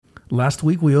Last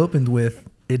week we opened with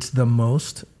 "It's the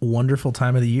Most Wonderful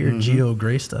Time of the Year." Gio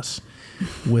graced us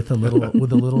with a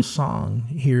little song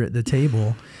here at the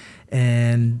table,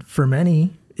 and for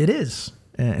many it is.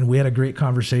 And we had a great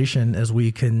conversation as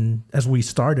we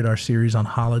started our series on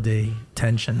holiday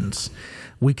tensions.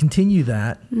 We continue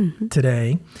that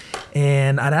today,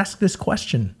 and I'd ask this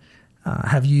question: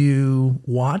 have you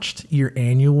watched your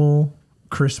annual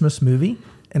Christmas movie?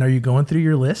 And are you going through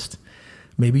your list?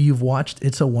 Maybe you've watched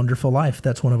It's a Wonderful Life.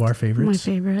 That's one of our favorites.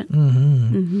 My favorite.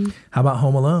 How about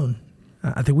Home Alone?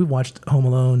 I think we've watched Home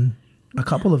Alone a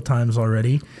couple of times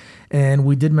already. And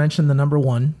we did mention the number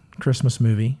one Christmas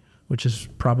movie, which is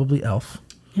probably Elf.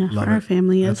 Yeah, for our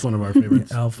family. That's one of our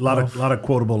favorites. Elf. A lot of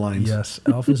quotable lines. Yes,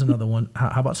 Elf is another one.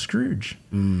 How about Scrooge?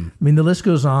 I mean, the list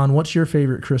goes on. What's your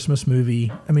favorite Christmas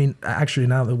movie? I mean, actually,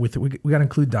 now that we got to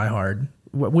include Die Hard.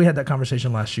 We had that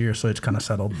conversation last year, so it's kind of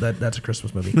settled. That's a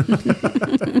Christmas movie.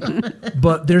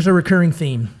 But there's a recurring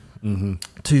theme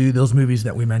to those movies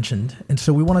that we mentioned. And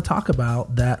so we want to talk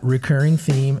about that recurring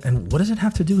theme and what does it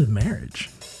have to do with marriage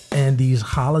and these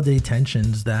holiday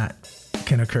tensions that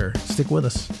can occur. Stick with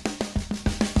us.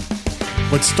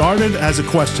 What started as a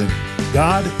question,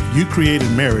 God, you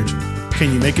created marriage,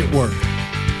 can you make it work?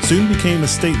 Soon became a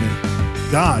statement,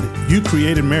 God, you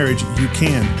created marriage, you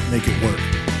can make it work.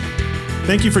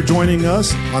 Thank you for joining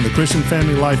us on the Christian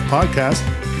Family Life podcast,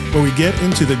 where we get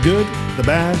into the good, the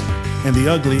bad, and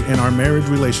the ugly in our marriage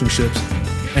relationships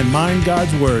and mine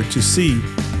God's word to see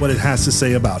what it has to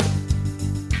say about it.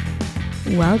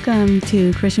 Welcome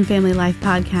to Christian Family Life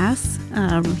podcast.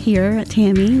 Here,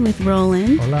 Tammy with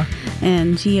Roland. Hola.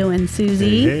 And Gio and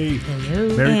Susie. Hey.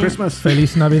 Hello. Merry Christmas.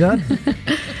 Feliz Navidad.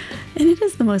 And it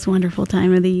is the most wonderful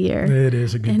time of the year. It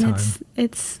is a good time.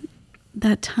 It's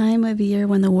that time of year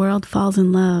when the world falls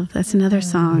in love. That's another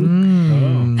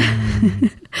song.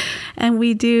 And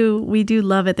we do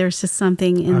love it. There's just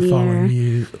something in the air.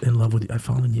 In love with you. I've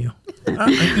fallen you.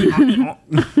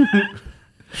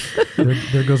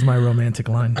 There goes my romantic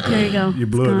line. There you go. You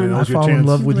blew it, man. I fall in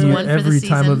love with you every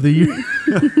time of the year.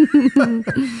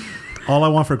 All I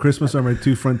want for Christmas are my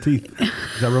two front teeth.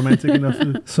 Is that romantic enough?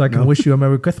 So I can wish you a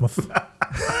Merry Christmas.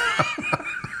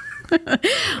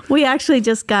 We actually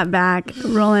just got back.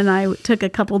 Roland and I took a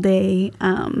couple day,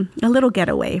 a little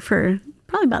getaway for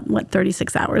probably about,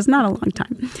 36 hours. Not a long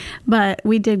time. But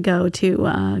we did go to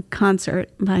a concert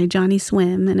by Johnny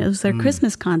Swim, and it was their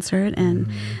Christmas concert.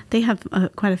 And they have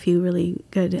quite a few really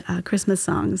good Christmas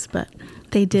songs, but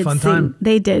they did Fun sing. time.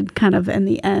 They did kind of, in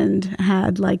the end,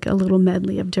 had like a little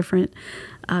medley of different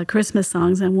Christmas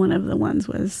songs. And one of the ones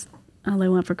was, All I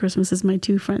Want for Christmas Is My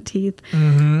Two Front Teeth.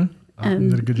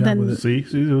 And did a good job with it. See,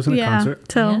 it was in a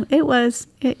concert. So it was,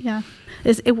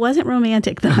 it wasn't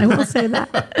romantic though, I will say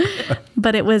that.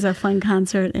 But it was a fun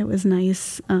concert. It was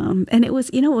nice. And it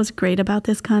was, what was great about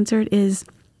this concert is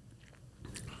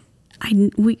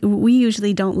we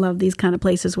usually don't love these kind of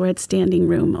places where it's standing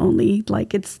room only.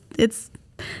 Like it's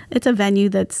a venue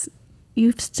that's,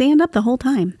 you stand up the whole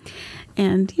time.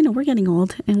 And, we're getting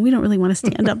old and we don't really want to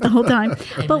stand up the whole time.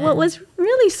 But what was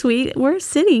really sweet, we're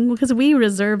sitting because we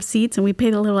reserved seats and we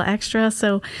paid a little extra.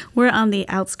 So we're on the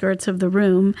outskirts of the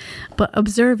room, but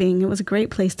observing. It was a great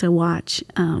place to watch,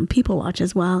 people watch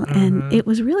as well. And it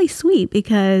was really sweet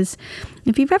because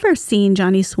if you've ever seen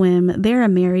Johnny Swim, they're a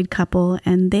married couple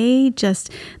and they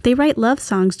write love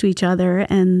songs to each other.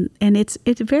 And it's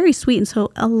very sweet. And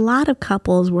so a lot of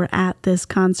couples were at this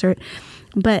concert,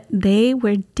 but they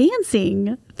were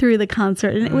dancing through the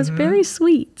concert and it was very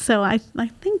sweet. So I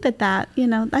think that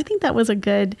I think that was a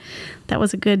good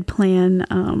plan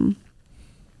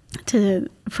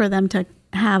for them to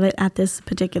have it at this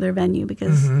particular venue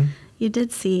because you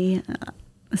did see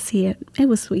it. It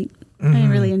was sweet. I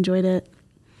really enjoyed it.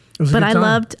 But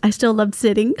I still loved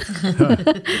sitting.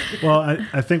 Well,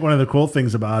 I think one of the cool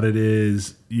things about it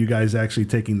is you guys actually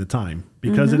taking the time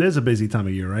because it is a busy time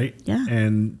of year, right? Yeah.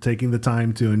 And taking the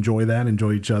time to enjoy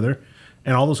each other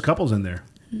and all those couples in there.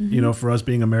 For us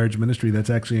being a marriage ministry,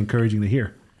 that's actually encouraging to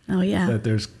hear. Oh, yeah. That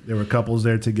there were couples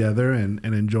there together and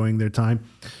enjoying their time.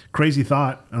 Crazy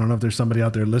thought. I don't know if there's somebody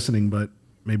out there listening, but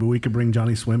maybe we could bring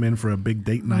Johnny Swim in for a big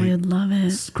date night. I would love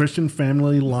it. Christian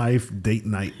Family Life date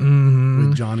night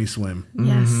with Johnny Swim.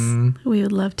 Yes, we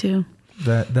would love to.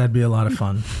 That'd be a lot of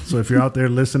fun. So if you're out there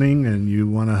listening and you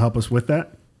want to help us with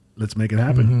that, let's make it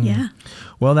happen. Yeah.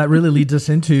 Well, that really leads us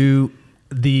into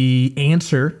the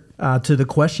answer to the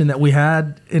question that we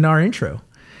had in our intro.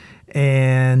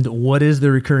 And what is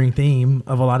the recurring theme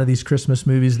of a lot of these Christmas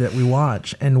movies that we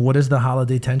watch? And what is the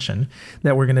holiday tension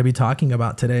that we're going to be talking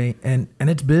about today? And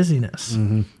it's busyness.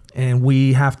 And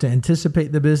we have to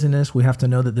anticipate the busyness. We have to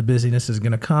know that the busyness is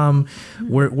going to come.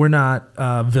 We're not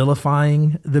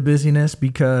vilifying the busyness,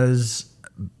 because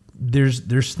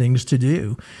there's things to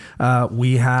do.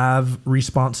 We have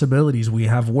responsibilities. We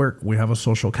have work. We have a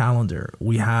social calendar.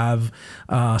 We have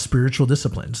spiritual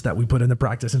disciplines that we put into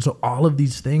practice. And so all of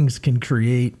these things can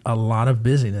create a lot of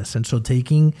busyness. And so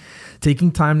taking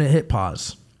time to hit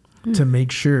pause to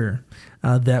make sure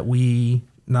that we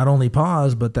not only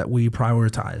pause, but that we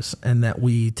prioritize, and that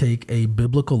we take a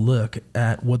biblical look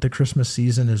at what the Christmas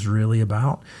season is really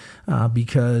about,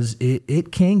 because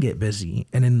it can get busy.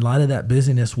 And in light of that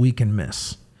busyness, we can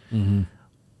miss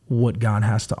what God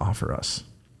has to offer us.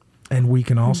 And we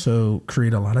can also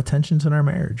create a lot of tensions in our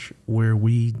marriage where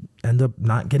we end up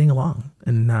not getting along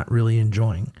and not really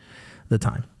enjoying the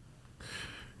time.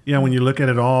 Yeah, when you look at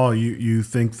it all, you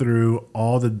think through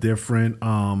all the different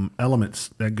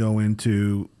elements that go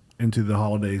into the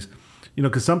holidays.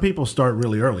 Because some people start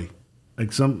really early.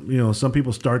 Like some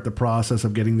people start the process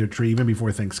of getting their tree even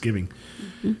before Thanksgiving.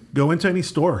 Go into any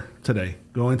store today.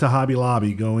 Go into Hobby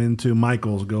Lobby. Go into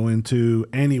Michael's. Go into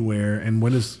anywhere. And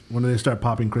when do they start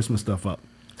popping Christmas stuff up?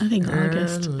 I think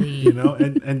August.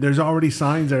 And there's already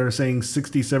signs that are saying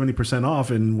 60, 70%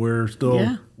 off, and we're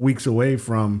still weeks away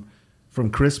from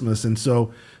Christmas. And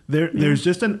so there's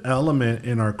just an element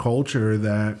in our culture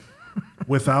that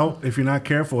if you're not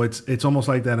careful, it's almost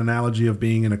like that analogy of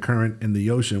being in a current in the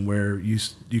ocean, where you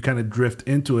kind of drift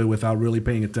into it without really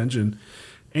paying attention.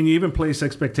 And you even place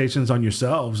expectations on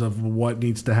yourselves of what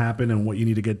needs to happen and what you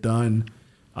need to get done,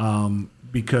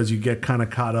 because you get kind of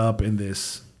caught up in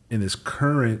this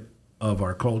current of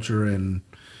our culture and,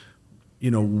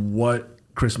 what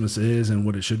Christmas is and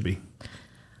what it should be.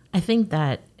 I think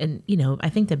that, I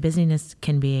think that busyness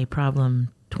can be a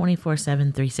problem 24/7,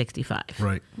 365.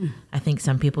 Right. I think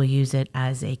some people use it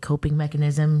as a coping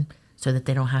mechanism so that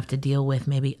they don't have to deal with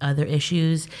maybe other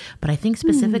issues. But I think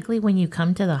specifically when you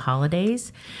come to the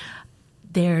holidays,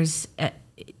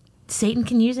 Satan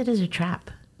can use it as a trap,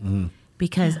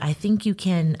 because I think you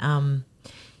can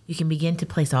begin to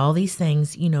place all these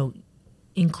things,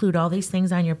 include all these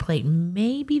things on your plate.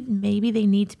 Maybe they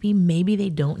need to be, maybe they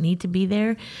don't need to be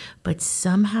there, but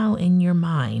somehow in your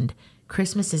mind,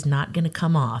 Christmas is not going to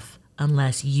come off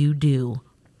unless you do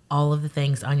all of the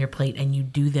things on your plate and you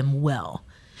do them well.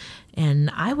 And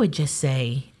I would just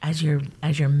say, as you're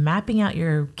mapping out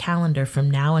your calendar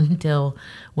from now until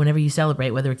whenever you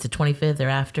celebrate, whether it's the 25th or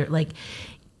after,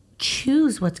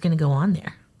 choose what's going to go on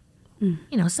there.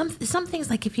 Some things,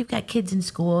 like if you've got kids in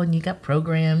school and you've got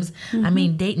programs, I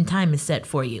mean, date and time is set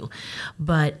for you.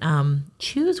 But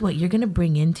choose what you're going to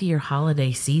bring into your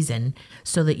holiday season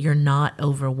so that you're not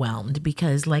overwhelmed.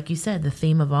 Because like you said, the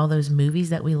theme of all those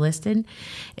movies that we listed,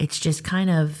 it's just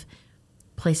kind of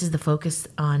places the focus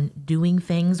on doing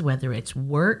things, whether it's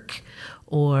work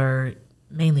or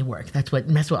mainly work. That's what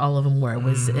all of them were.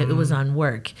 It was on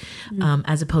work,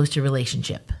 as opposed to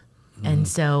relationship. And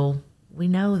so we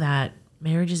know that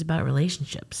marriage is about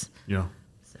relationships. Yeah.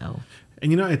 So.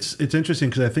 And it's interesting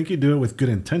because I think you do it with good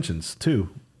intentions too.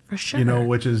 For sure.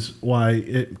 Which is why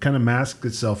it kind of masks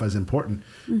itself as important.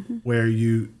 Where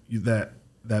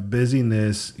that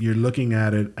busyness, you're looking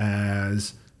at it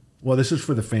as, well, this is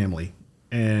for the family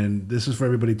and this is for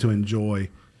everybody to enjoy.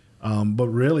 But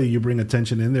really, you bring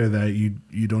attention in there that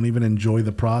you don't even enjoy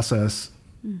the process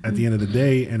at the end of the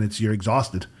day, and you're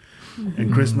exhausted.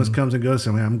 And Christmas comes and goes,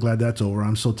 and I'm glad that's over.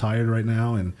 I'm so tired right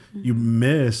now. And you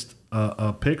missed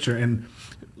a picture. And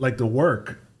like the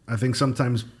work, I think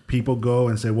sometimes people go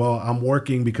and say, well, I'm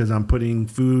working because I'm putting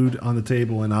food on the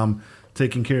table and I'm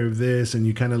taking care of this. And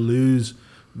you kind of lose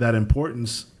that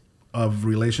importance of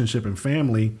relationship and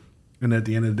family. And at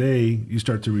the end of the day, you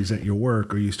start to resent your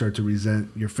work, or you start to resent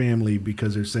your family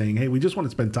because they're saying, hey, we just want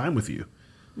to spend time with you.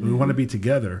 We want to be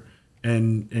together.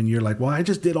 And you're like, well, I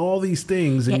just did all these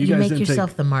things, and you guys make didn't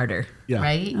yourself the martyr,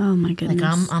 right? Oh my goodness!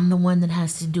 Like I'm the one that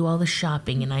has to do all the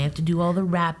shopping, and I have to do all the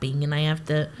wrapping, and I have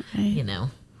to,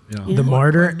 the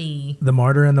martyr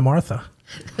and the Martha.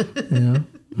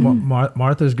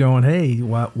 Martha's going, hey,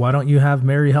 why don't you have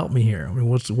Mary help me here? I mean,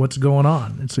 what's going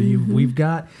on? And so we've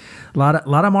got a lot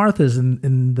of Marthas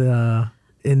in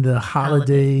the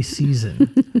holiday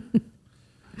season,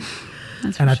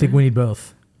 and I think we need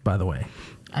both. By the way.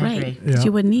 I agree. Because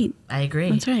you wouldn't eat. I agree.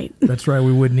 That's right. That's right.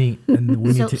 We wouldn't eat.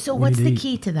 And so what's the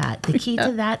key to that? The key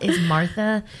to that is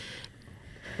Martha.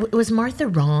 Was Martha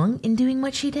wrong in doing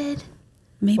what she did?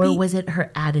 Maybe. Or was it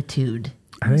her attitude?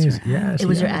 I think it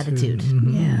was her attitude.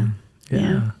 Mm-hmm.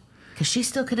 Yeah. Because she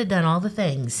still could have done all the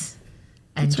things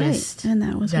and That's just right. And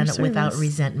that was done her it without service.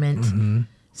 resentment.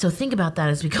 So think about that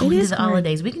as we go It into is the hard.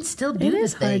 holidays. We can still do It the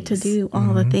is hard to things. do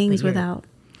all the things But you're- without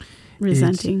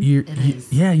resenting.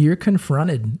 You're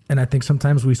confronted, and I think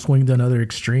sometimes we swing to another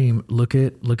extreme. Look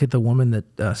at the woman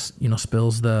that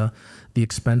spills the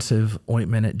expensive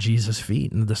ointment at Jesus'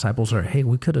 feet, and the disciples are, hey,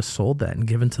 we could have sold that and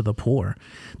given to the poor.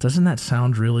 Doesn't that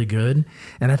sound really good?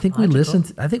 And I think we listen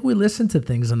to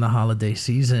things in the holiday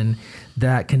season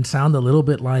that can sound a little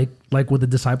bit like what the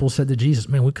disciples said to Jesus.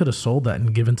 Man, we could have sold that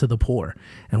and given to the poor.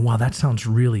 And wow, that sounds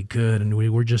really good. And we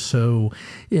were just so,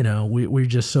 we're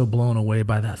just so blown away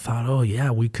by that thought. Oh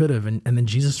yeah, we could have. And then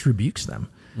Jesus rebukes them.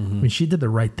 I mean, she did the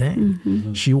right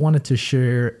thing. She wanted to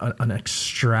share an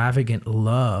extravagant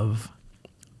love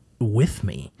with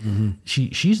me.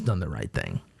 She's done the right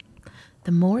thing.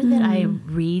 The more that I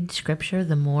read scripture,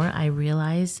 the more I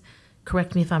realize,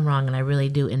 correct me if I'm wrong, and I really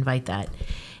do invite that,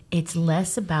 it's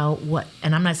less about what,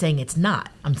 and I'm not saying it's not,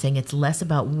 I'm saying it's less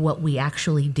about what we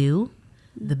actually do,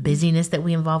 the busyness that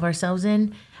we involve ourselves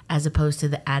in, as opposed to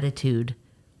the attitude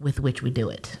with which we do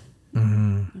it.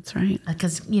 That's right.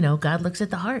 Because, God looks at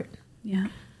the heart. Yeah.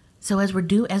 So as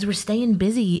we're staying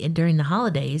busy during the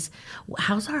holidays,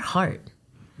 how's our heart?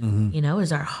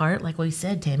 Is our heart, like we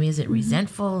said, Tammy, is it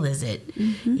resentful? Is it,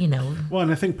 Well,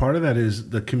 and I think part of that is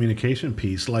the communication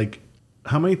piece. Like,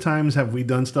 how many times have we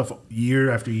done stuff year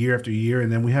after year after year,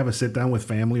 and then we have a sit down with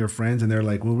family or friends, and they're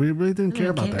like, well, we really didn't care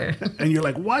about that. And you're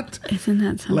like, what? Isn't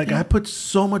that something? Like, I put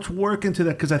so much work into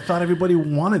that because I thought everybody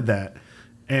wanted that.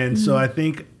 And so I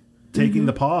think taking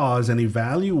the pause and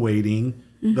evaluating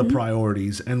the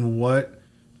priorities and what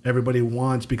everybody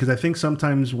wants, because I think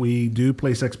sometimes we do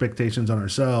place expectations on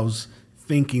ourselves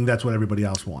thinking that's what everybody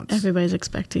else wants. Everybody's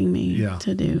expecting me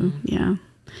to do.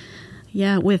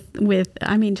 Yeah. With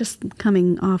I mean, just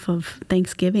coming off of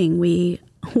Thanksgiving, we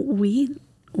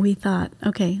thought,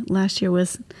 okay, last year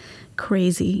was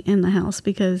crazy in the house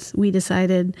because we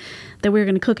decided that we were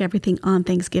going to cook everything on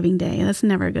Thanksgiving Day. That's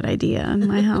never a good idea in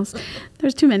my house.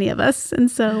 There's too many of us. And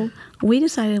so we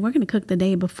decided we're going to cook the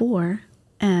day before,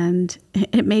 and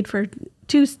it made for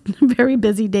 2 very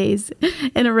busy days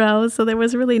in a row. So there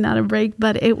was really not a break,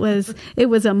 but it was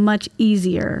a much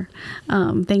easier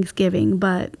Thanksgiving.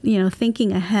 But,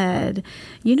 thinking ahead,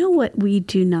 what we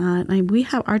do not, we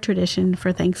have our tradition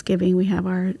for Thanksgiving. We have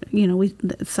our,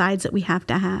 the sides that we have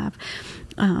to have.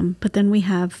 But then we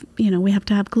have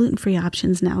to have gluten-free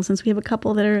options now, since we have a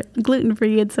couple that are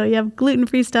gluten-free. And so you have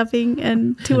gluten-free stuffing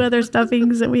and 2 other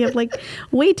stuffings, and we have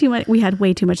way too much. We had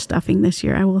way too much stuffing this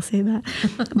year, I will say that.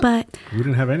 But we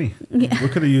didn't have any. Yeah. We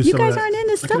could have used you some guys of that. aren't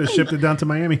into I could stuffing. have shipped it down to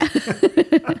Miami.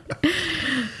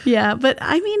 Yeah, but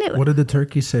I mean, What did the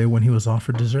turkey say when he was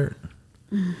offered dessert?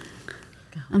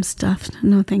 I'm stuffed.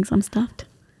 No thanks, I'm stuffed.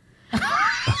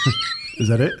 Is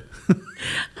that it?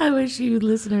 I wish you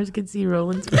listeners could see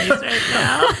Roland's face right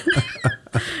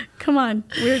now. Come on,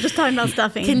 we were just talking about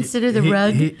stuffing. Consider the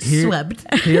rug swept.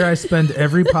 Here I spend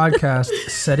every podcast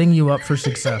setting you up for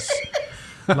success.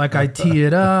 Like, I tee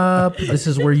it up. This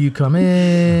is where you come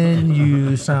in.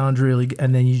 You sound really good.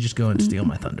 And then you just go and steal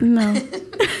my thunder. No.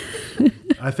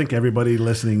 I think everybody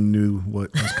listening knew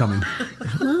what was coming.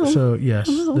 So, yes,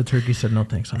 the turkey said, no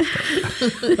thanks. I'm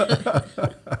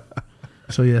stuffed.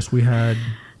 So, yes, we had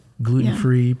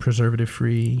gluten-free,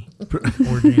 preservative-free,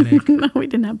 organic. No, we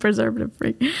didn't have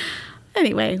preservative-free.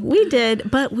 Anyway, we did,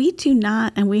 but we do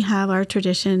not, and we have our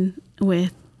tradition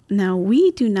with, now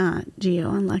we do not,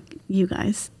 Gio, unlike you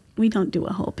guys, we don't do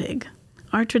a whole pig.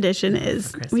 Our tradition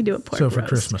is we do a pork roast. So for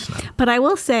Christmas now. But I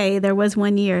will say there was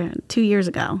 1 year, 2 years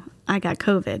ago, I got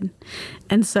COVID.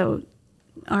 And so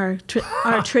our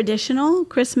traditional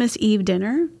Christmas Eve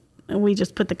dinner, we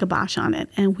just put the kibosh on it,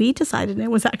 and we decided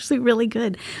it was actually really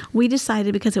good. We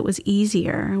decided because it was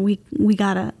easier. We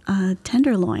got a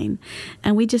tenderloin,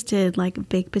 and we just did like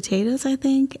baked potatoes, I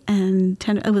think, and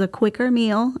it was a quicker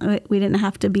meal. We didn't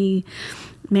have to be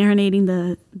marinating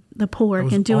the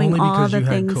pork and doing all the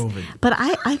things. COVID. But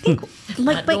I think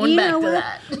but Going you back know to what?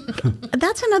 that.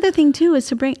 That's another thing too, is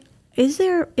to bring. Is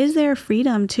there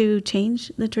freedom to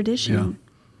change the tradition?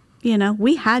 Yeah.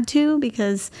 We had to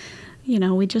because. It's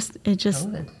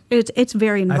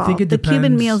very involved. I think it the depends.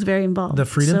 Cuban meal is very involved. The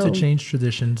freedom to change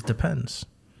traditions depends,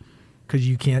 because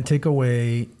you can't take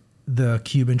away the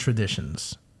Cuban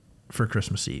traditions for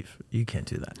Christmas Eve. You can't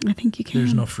do that. I think you can.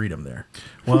 There's no freedom there.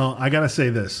 Well, I gotta say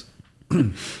this.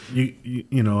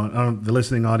 you know, the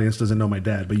listening audience doesn't know my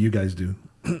dad, but you guys do.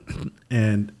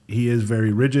 And he is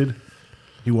very rigid.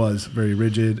 He was very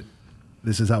rigid.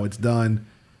 This is how it's done.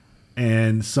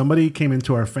 And somebody came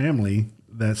into our family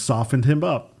that softened him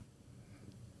up.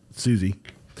 Susie.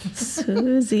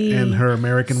 Susie. And her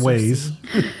American ways.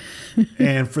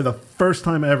 And for the first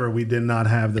time ever we did not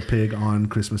have the pig on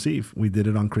Christmas Eve. We did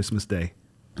it on Christmas Day.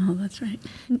 Oh, that's right.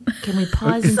 Can we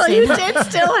pause and So say you did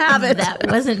still have it. that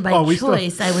wasn't by Oh, we still-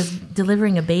 choice? I was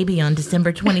delivering a baby on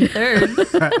December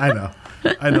 23rd.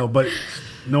 I know, but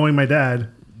knowing my dad,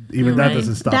 even You're that right.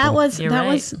 doesn't stop That him. was You're that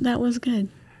right. was good.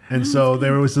 And so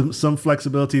there was some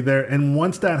flexibility there. And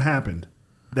once that happened,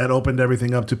 that opened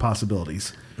everything up to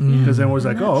possibilities. Because then it was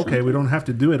like, oh, okay, we don't have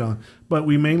to do it on. But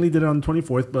we mainly did it on the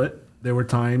 24th, but there were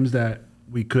times that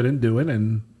we couldn't do it.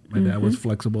 And my dad was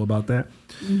flexible about that.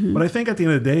 But I think at the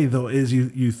end of the day, though, is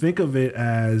you think of it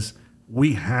as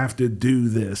we have to do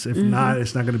this. If not,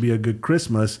 it's not going to be a good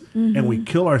Christmas. And we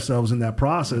kill ourselves in that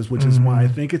process, which is why I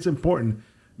think it's important,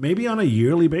 maybe on a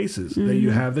yearly basis, that you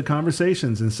have the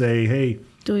conversations and say, hey,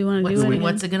 Do we want to do What's, it again?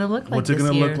 what's it going to look like what's it this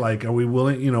going to year? look like? Are we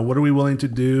willing, what are we willing to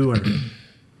do or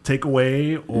take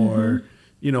away or,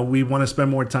 we want to spend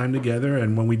more time together.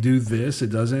 And when we do this, it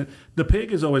doesn't. The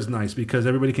pig is always nice because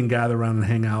everybody can gather around and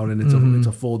hang out and it's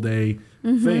a full day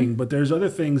thing. But there's other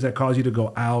things that cause you to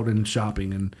go out and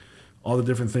shopping and all the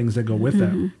different things that go with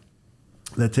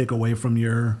that take away from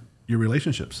your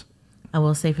relationships. I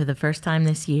will say for the first time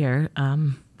this year,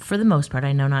 for the most part,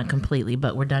 I know not completely,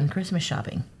 but we're done Christmas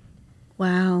shopping.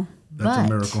 Wow. That's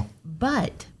a miracle.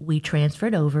 But we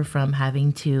transferred over from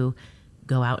having to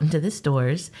go out into the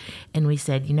stores and we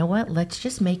said, you know what, let's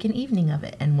just make an evening of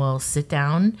it. And we'll sit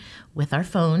down with our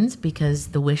phones because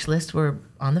the wish lists were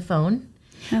on the phone.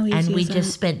 How easy And we is just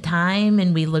that? spent time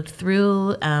and we looked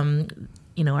through,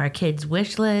 our kids'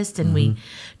 wish list and we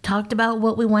talked about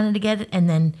what we wanted to get. And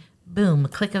then boom, a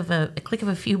click of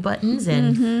a few buttons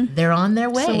and they're on their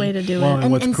way. It's the way to do Well, it.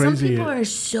 and what's And some crazy- people are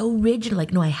so rigid,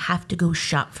 like, no, I have to go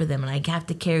shop for them and I have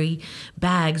to carry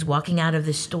bags walking out of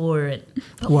the store.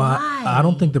 But Well, why? I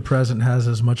don't think the present has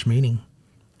as much meaning.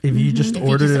 If you just If you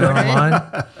ordered just it order it. online,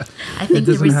 I think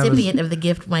the doesn't have as- recipient of the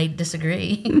gift might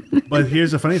disagree. But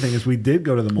here's the funny thing is we did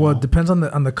go to the mall. well, it depends on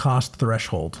the cost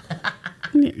threshold.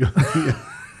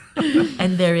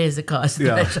 And there is a cost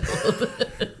Yeah.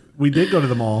 threshold. We did go to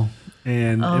the mall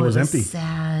and Oh, it was empty.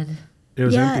 sad. It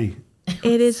was Yeah. empty.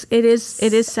 It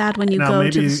is sad when you Now go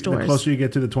maybe to the the stores. closer you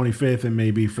get to the 25th, it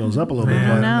maybe fills up a little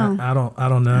Man, bit, know. I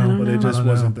don't know. but it I just don't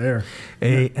know. wasn't there.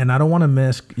 Hey, and I don't want to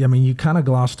miss. I mean, you kind of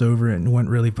glossed over it and went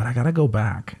really, but I got to go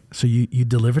back. So you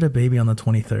delivered a baby on the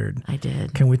 23rd. I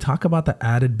did. Can we talk about the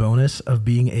added bonus of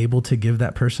being able to give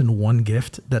that person one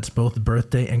gift that's both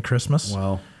birthday and Christmas?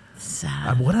 Well,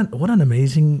 Sad. What an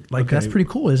amazing, that's Okay. pretty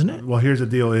cool, isn't it? well, here's the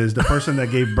deal: is the person that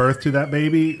gave birth to that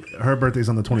baby, her birthday's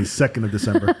on the 22nd of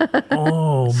December.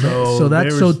 Oh, So man. So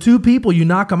that's there was- so two people, you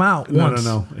knock them out No, once.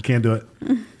 no, I can't do it.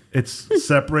 It's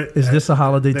separate. Is this a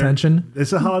holiday There- tension?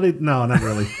 It's a holiday. No, not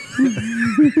really.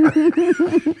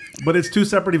 But it's two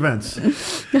separate events.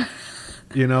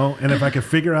 And if I could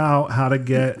figure out how to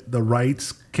get the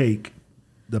Wright's cake,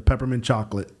 the peppermint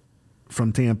chocolate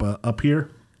from Tampa up here,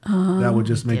 that would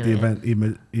just make Do the it.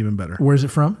 event even better. Where's it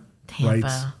from?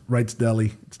 Tampa. Wright's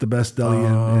Deli. It's the best deli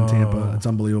in Tampa. It's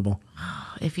unbelievable.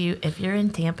 If you're in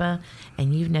Tampa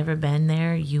and you've never been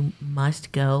there, you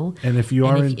must go. And if you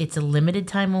are in- it's a limited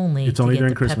time only. It's to only get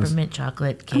during the Christmas. peppermint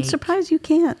chocolate I'm cake. surprised you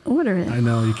can't order it. I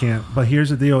know you can't. But here's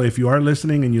the deal. If you are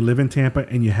listening and you live in Tampa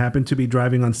and you happen to be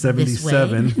driving on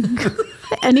 77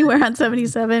 Anywhere on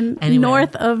 77 Anywhere.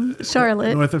 north of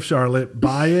Charlotte. north of Charlotte,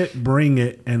 buy it, bring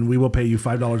it, and we will pay you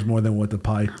 $5 more than what the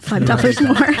pie. $5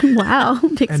 more. Wow.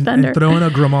 Big And spender. throw in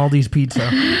a Grimaldi's pizza.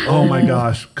 Oh my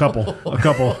gosh. A couple.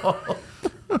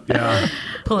 Yeah.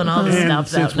 Pulling all the And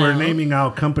stops since out we're now. naming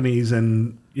out companies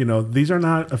and, these are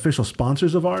not official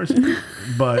sponsors of ours,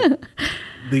 but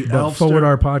the But forward Elfster,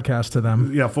 our podcast to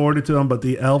them. forward it to them, but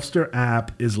the Elfster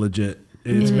app is legit.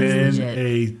 It's It is been legit.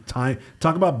 a time.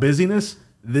 Talk about busyness.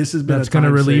 This has been That's a going to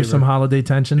time relieve saver. some holiday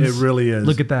tensions. It really is.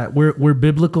 Look at that. We're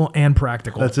biblical and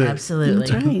practical. That's it. Absolutely.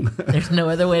 That's right. There's no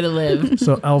other way to live.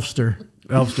 So Elfster.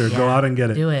 Elfster, go Yeah, out and get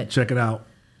it. do it. Check it out.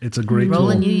 It's a great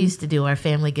Roland, tool. you used to do our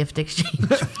family gift exchange.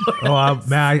 Oh,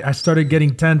 man, I started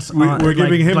getting tense. We're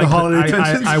giving him the holiday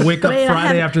tensions. I wake up Wait, I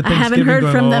Friday haven't- after I haven't Thanksgiving heard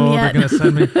going, from them oh, yet." they're going to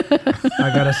send me.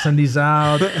 I got to send these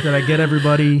out. Did I get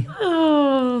everybody?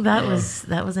 Oh, that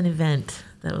was an event.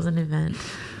 That was an event.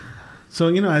 So,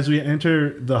 as we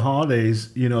enter the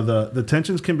holidays, the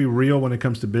tensions can be real when it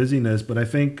comes to busyness, but I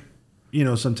think,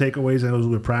 some takeaways and as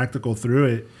we're practical through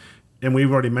it, and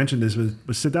we've already mentioned this,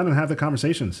 but sit down and have the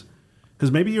conversations.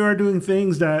 Because maybe you are doing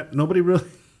things that nobody really,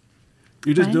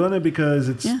 you're just Right. doing it because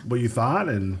it's Yeah. what you thought.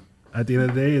 And at the end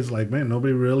of the day, it's like, man,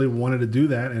 nobody really wanted to do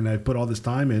that. And I put all this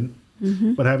time in.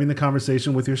 But having the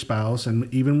conversation with your spouse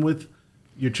and even with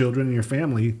your children and your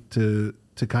family to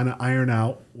kind of iron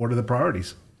out what are the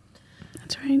priorities.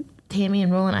 That's right. Tammy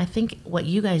and Roland, I think what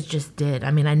you guys just did,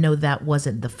 I mean, I know that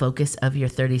wasn't the focus of your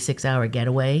 36-hour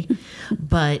getaway,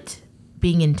 but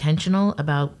being intentional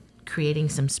about creating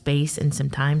some space and some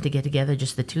time to get together,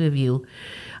 just the two of you,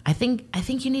 I think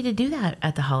you need to do that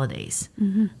at the holidays.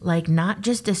 Like, not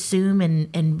just assume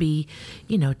and be,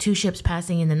 two ships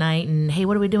passing in the night and, hey,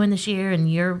 what are we doing this year?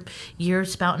 And you're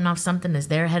spouting off something as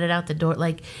they're headed out the door.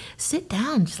 Like, sit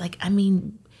down. Just like, I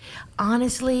mean,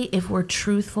 honestly, if we're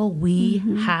truthful, we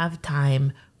have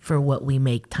time for what we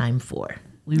make time for.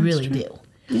 We really do.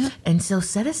 Yeah. And so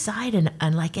set aside an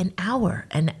hour,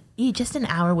 just an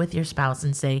hour with your spouse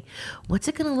and say, what's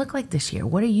it going to look like this year?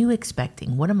 What are you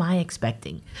expecting? What am I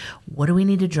expecting? What do we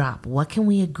need to drop? What can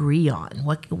we agree on?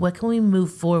 What can we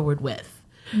move forward with?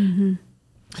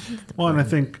 Well, and I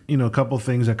think, a couple of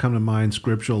things that come to mind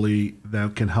scripturally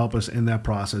that can help us in that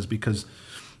process, because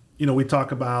we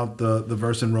talk about the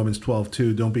verse in Romans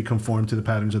 12:2, don't be conformed to the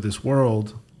patterns of this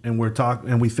world. And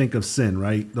we think of sin,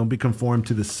 right? Don't be conformed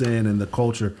to the sin and the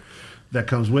culture that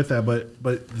comes with that.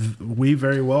 But we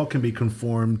very well can be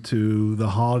conformed to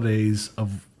the holidays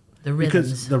of the rhythms.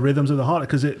 Because the rhythms of the holiday.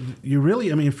 Because if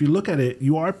you look at it,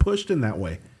 you are pushed in that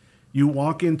way. You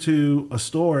walk into a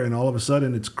store and all of a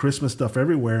sudden it's Christmas stuff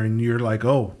everywhere, and you're like,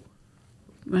 oh,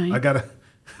 right. I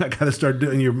gotta start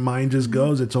doing. Your mind just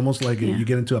goes. It's almost like you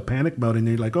get into a panic mode, and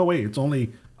you're like, oh wait, it's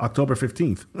only October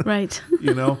 15th. Right.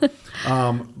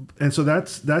 And so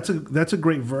that's a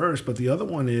great verse. But the other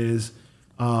one is,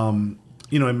 in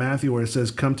Matthew, where it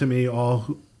says, come to me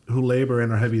all who labor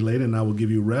and are heavy laden, and I will give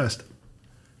you rest.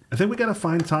 I think we got to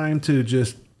find time to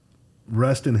just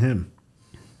rest in him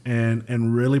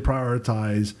and really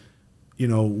prioritize,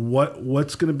 what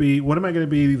am I going to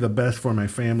be the best for my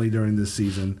family during this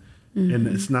season? And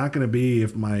it's not going to be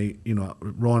if my,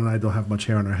 Roland and I don't have much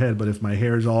hair on our head, but if my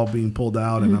hair is all being pulled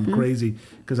out and I'm crazy,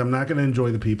 because I'm not going to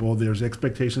enjoy the people. There's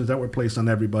expectations that were placed on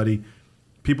everybody.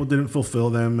 People didn't fulfill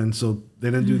them, and so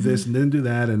they didn't do this and didn't do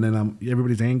that, and then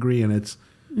everybody's angry, and it's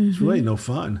really no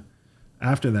fun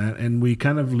after that. And we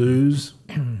kind of lose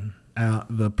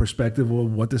the perspective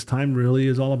of what this time really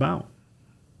is all about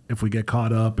if we get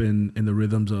caught up in the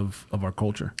rhythms of our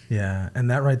culture. Yeah, and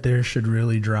that right there should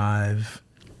really drive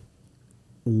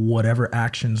whatever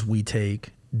actions we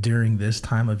take during this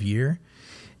time of year.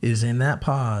 Is in that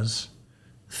pause,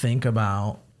 think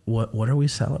about what are we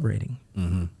celebrating?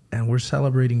 And we're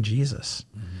celebrating Jesus.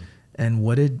 And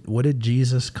what did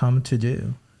Jesus come to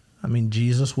do? I mean,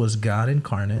 Jesus was God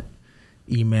incarnate,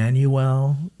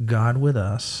 Emmanuel, God with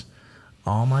us,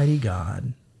 Almighty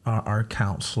God, our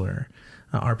counselor,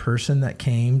 our person that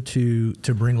came to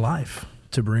bring life,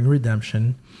 to bring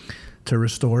redemption, to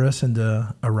restore us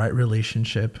into a right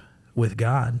relationship with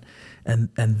God. And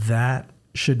that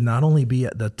should not only be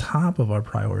at the top of our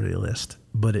priority list,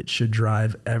 but it should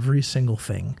drive every single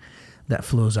thing that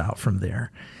flows out from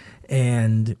there.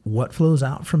 And what flows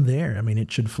out from there? I mean,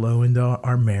 it should flow into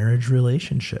our marriage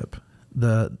relationship.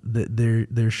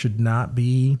 There should not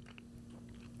be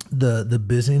the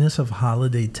busyness of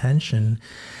holiday tension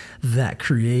that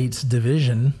creates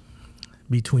division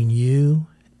between you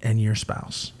and your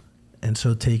spouse. And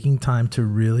so taking time to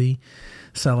really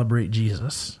celebrate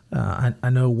Jesus. I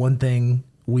know one thing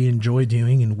we enjoy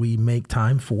doing and we make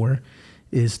time for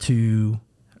is to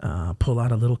pull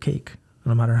out a little cake,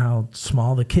 no matter how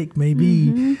small the cake may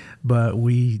be, but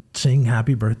we sing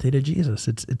happy birthday to Jesus.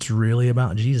 It's really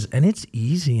about Jesus. And it's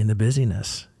easy in the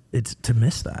busyness. It's to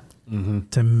miss that,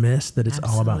 to miss that it's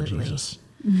all about Jesus.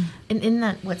 And isn't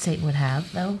that what Satan would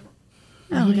have, though?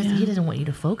 He doesn't want you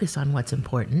to focus on what's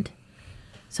important.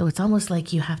 So it's almost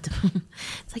like you have to,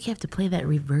 play that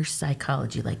reverse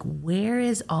psychology. Like, where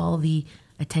is all the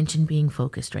attention being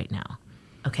focused right now?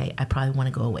 Okay, I probably want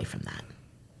to go away from that.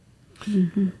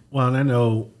 Well, and I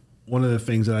know one of the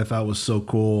things that I thought was so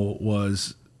cool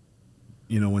was,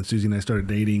 when Susie and I started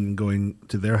dating and going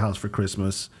to their house for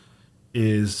Christmas,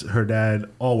 is her dad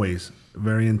always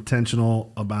very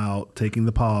intentional about taking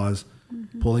the pause,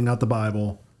 pulling out the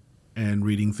Bible, and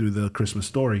reading through the Christmas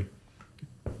story,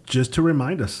 just to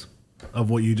remind us of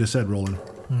what you just said, Roland,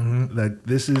 that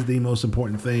this is the most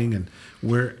important thing.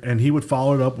 And he would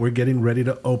follow it up. We're getting ready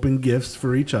to open gifts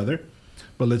for each other,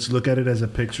 but let's look at it as a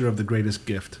picture of the greatest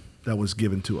gift that was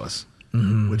given to us,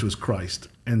 which was Christ.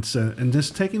 And so, and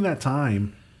just taking that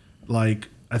time, like,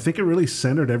 I think it really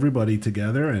centered everybody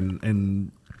together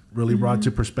and really brought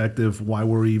to perspective why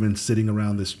we're even sitting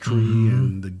around this tree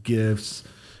and the gifts.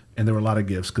 And there were a lot of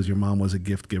gifts because your mom was a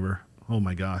gift giver. Oh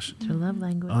my gosh. It's her love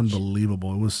language.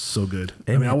 Unbelievable. It was so good.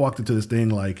 Amen. I mean, I walked into this thing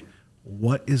like,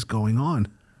 what is going on?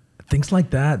 Things like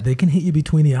that, they can hit you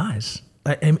between the eyes.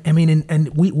 I mean, and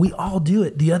we all do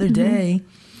it. The other day,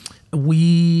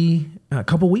 a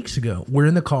couple weeks ago, we're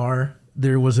in the car.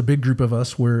 There was a big group of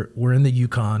us. We're in the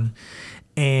Yukon,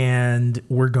 and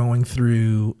we're going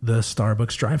through the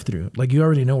Starbucks drive-through. Like, you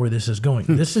already know where this is going.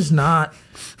 This is not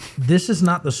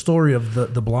the story of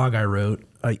the blog I wrote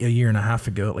a year and a half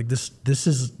ago. Like,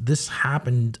 this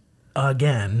happened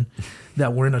again,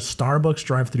 that we're in a Starbucks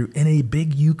drive-through in a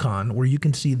big Yukon where you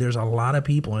can see there's a lot of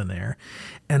people in there,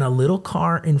 and a little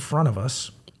car in front of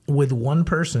us with one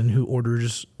person who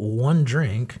orders one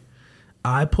drink.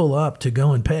 I pull up to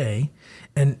go and pay,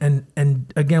 and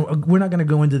again, we're not going to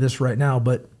go into this right now,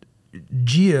 but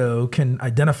Gio can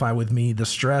identify with me the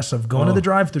stress of going to the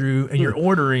drive-thru and you're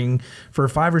ordering for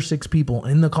 5 or 6 people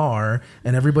in the car,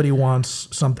 and everybody wants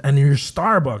something, and you're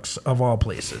Starbucks of all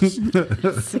places.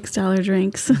 $6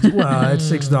 drinks. Well, it's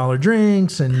 $6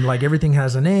 drinks, and like everything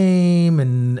has a name,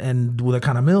 and what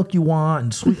kind of milk you want,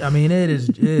 and sweet. I mean, it is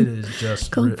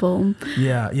just Cold foam.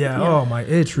 Yeah. Oh my,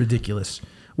 it's ridiculous.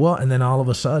 Well, and then all of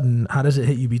a sudden, how does it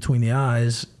hit you between the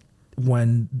eyes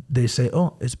when they say,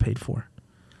 "Oh, it's paid for"?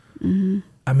 Mm-hmm.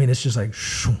 I mean, it's just like,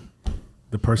 shoo.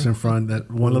 The person in front,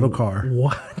 that one little car.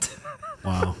 What?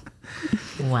 Wow.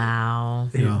 Wow.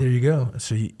 Yeah. There you go.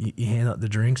 So you hand out the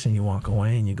drinks and you walk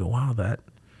away and you go, wow, that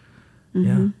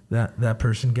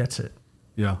person gets it.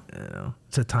 Yeah. You know,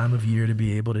 it's a time of year to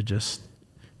be able to just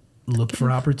look for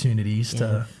opportunities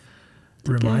to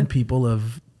remind people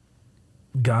of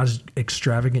God's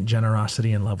extravagant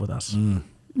generosity and love with us.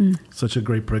 Such a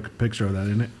great picture of that,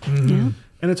 isn't it? Mm-hmm. Yeah.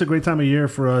 And it's a great time of year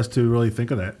for us to really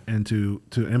think of that and to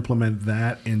implement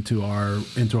that into our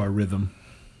rhythm,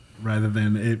 rather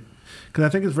than it. Because I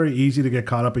think it's very easy to get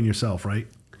caught up in yourself, right?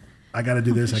 I got to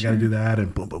do this, I got to do that,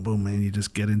 and boom, boom, boom, man, you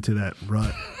just get into that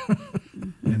rut.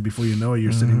 And before you know it,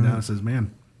 you're sitting down and says,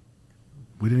 man,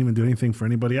 we didn't even do anything for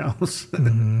anybody else.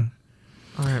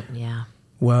 Or, yeah.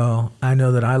 Well, I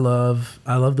know that I love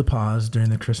the pause during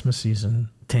the Christmas season.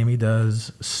 Tammy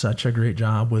does such a great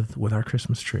job with our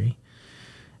Christmas tree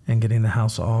and getting the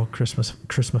house all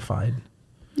Christmasified.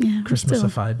 Yeah.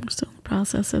 Christmasified. We're still in the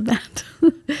process of that.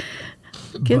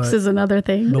 Gifts is another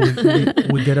thing.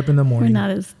 But we get up in the morning.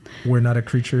 We're not a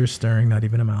creature stirring, not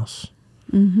even a mouse,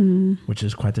 which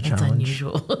is quite the That's challenge.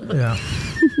 unusual. Yeah.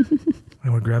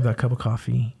 And we grab that cup of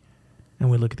coffee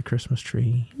and we look at the Christmas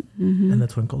tree and the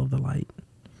twinkle of the light.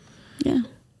 Yeah.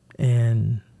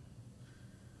 And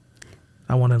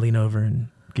I want to lean over and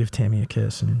give Tammy a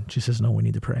kiss, and she says, no, we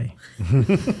need to pray. I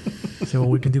say, well,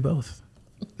 we can do both.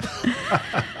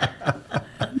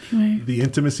 Right. The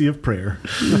intimacy of prayer.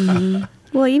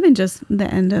 Well, even just the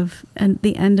end of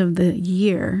the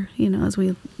year, as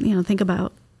we, think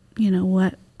about,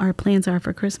 what our plans are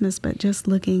for Christmas, but just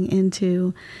looking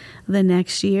into the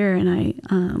next year. And I,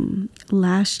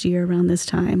 last year around this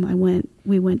time, I went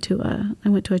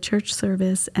to a church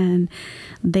service, and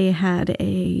they had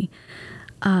a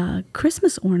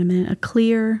Christmas ornament, a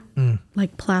clear,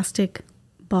 like plastic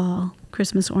ball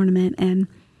Christmas ornament. And,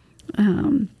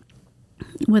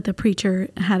 what the preacher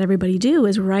had everybody do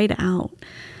is write out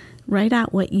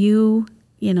what you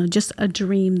just a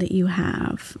dream that you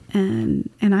have. And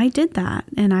I did that,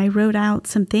 and I wrote out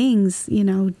some things, this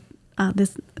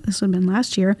would have been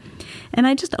last year, and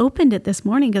I just opened it this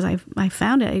morning because I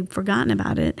found it, I'd forgotten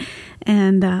about it.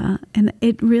 And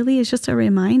it really is just a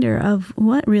reminder of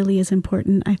what really is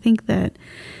important. I think that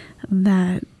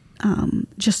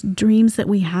just dreams that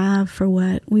we have for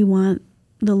what we want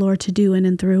the Lord to do in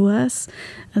and through us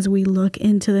as we look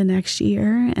into the next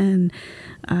year. And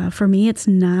for me, it's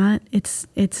not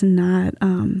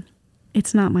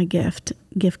my gift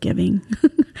giving,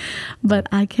 but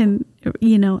I can,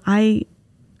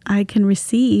 I can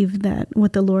receive that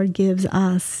what the Lord gives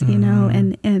us,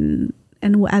 and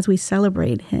as we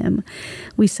celebrate Him,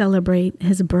 we celebrate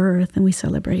His birth, and we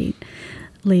celebrate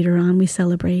later on, we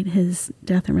celebrate His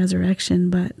death and resurrection,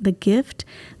 but the gift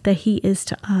that He is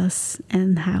to us,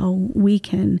 and how we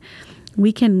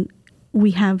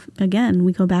have, again,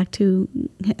 we go back to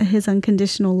His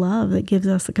unconditional love that gives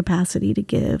us the capacity to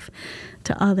give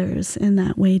to others in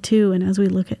that way too. And as we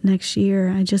look at next year,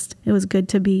 it was good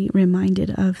to be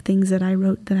reminded of things that I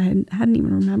wrote that I hadn't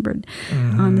even remembered,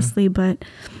 honestly. But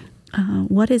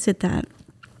what is it that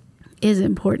is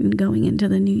important going into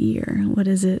the new year? What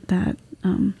is it that,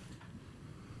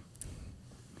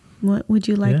 what would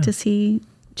you like to see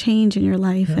change in your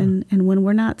life? And when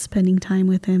we're not spending time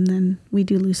with Him, then we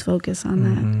do lose focus on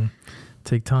that.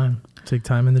 Take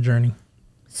time in the journey.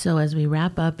 So as we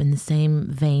wrap up in the same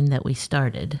vein that we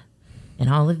started, in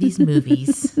all of these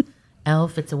movies,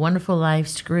 Elf, It's a Wonderful Life,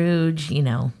 Scrooge,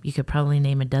 you could probably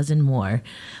name a dozen more.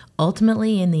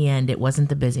 Ultimately, in the end, it wasn't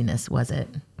the busyness, was it?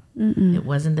 Mm-mm. It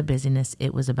wasn't the busyness.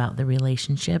 It was about the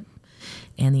relationship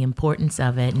and the importance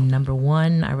of it. And number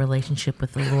one, our relationship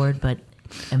with the Lord, but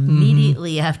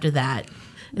immediately after that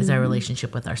is our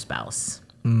relationship with our spouse.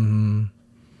 Well,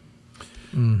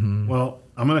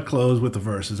 I'm going to close with the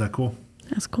verse. Is that cool?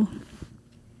 That's cool.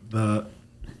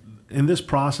 In this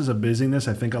process of busyness,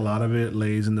 I think a lot of it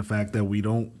lays in the fact that we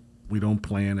don't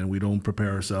plan and we don't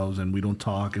prepare ourselves and we don't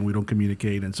talk and we don't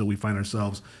communicate, and so we find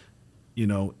ourselves,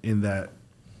 in that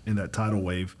tidal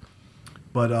wave.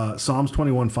 But Psalms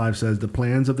 21:5 says, "The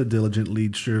plans of the diligent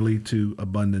lead surely to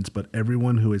abundance, but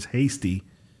everyone who is hasty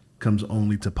comes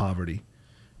only to poverty."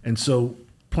 And so,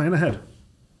 plan ahead,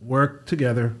 work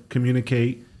together,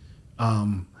 communicate,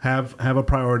 have a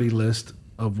priority list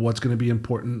of what's going to be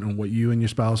important and what you and your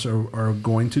spouse are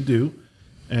going to do,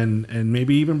 and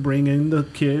maybe even bring in the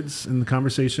kids in the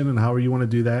conversation and however you want to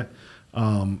do that.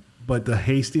 But the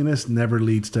hastiness never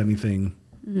leads to anything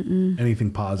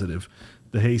positive.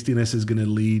 The hastiness is going to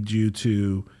lead you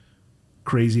to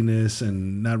craziness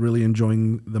and not really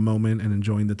enjoying the moment and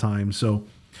enjoying the time. So,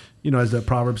 as that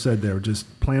proverb said there,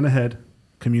 just plan ahead,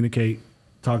 communicate,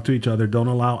 talk to each other. Don't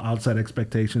allow outside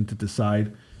expectation to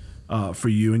decide for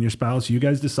you and your spouse. You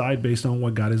guys decide based on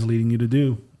what God is leading you to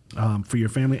do for your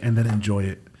family, and then enjoy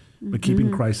it. But keeping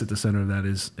Christ at the center of that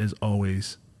is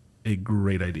always a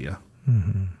great idea.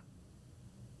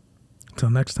 Until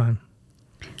next time.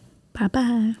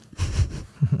 Bye-bye.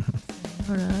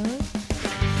 All right.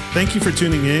 Thank you for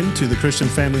tuning in to the Christian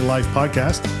Family Life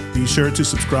Podcast. Be sure to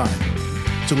subscribe.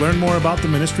 To learn more about the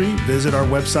ministry, visit our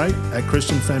website at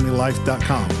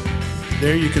christianfamilylife.com.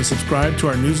 There you can subscribe to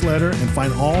our newsletter and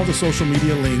find all the social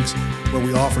media links where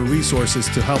we offer resources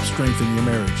to help strengthen your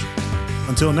marriage.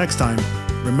 Until next time,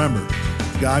 remember,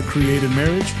 God created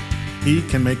marriage. He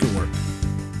can make it work.